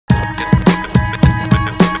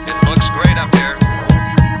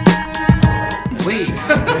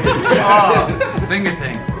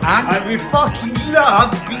Fingathing. And we fucking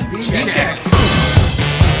love Beatcheck.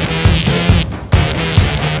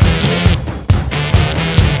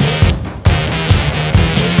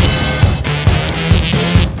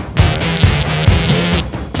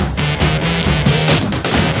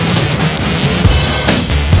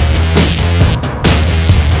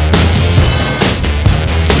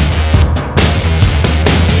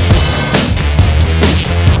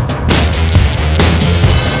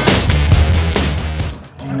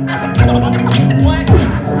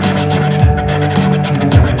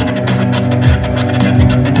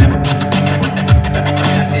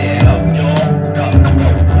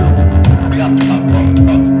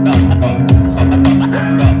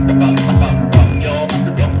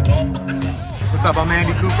 What's up, I'm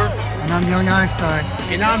Andy Cooper. And I'm Young Einstein.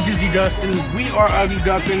 And I'm Dizzy Dustin. We are Ugly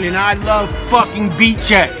Duckling, and I love fucking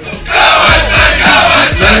Beatcheck.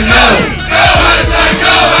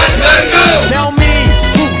 Tell me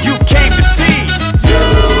who you came to see.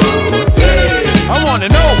 I wanna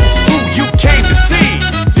know who you came to see.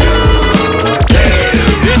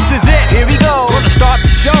 This is it. Here we go. Gonna start the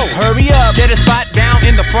show. Hurry up. Get a spot down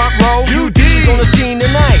in the front row. UD's on the scene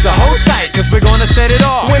tonight. So hold tight, cause we're gonna set it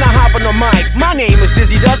off. When I hop on the mic, my name is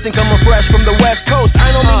Dizzy Dustin, coming fresh from the West Coast. I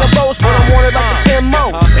don't mean to boast, but I'm wanted like the 10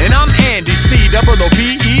 most. And I'm Andy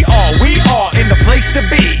C-O-O-B-E-R. We are in the place to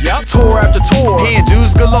be. Yep. Tour after tour. Hand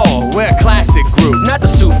dues galore. We're a classic group, not the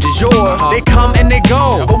soup du jour. They come and they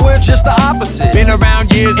go, but we're just the opposite. Been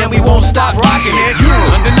around years and we won't stop rocking it.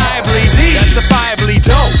 Undeniably deep, justifiably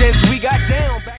dope. Since we got down back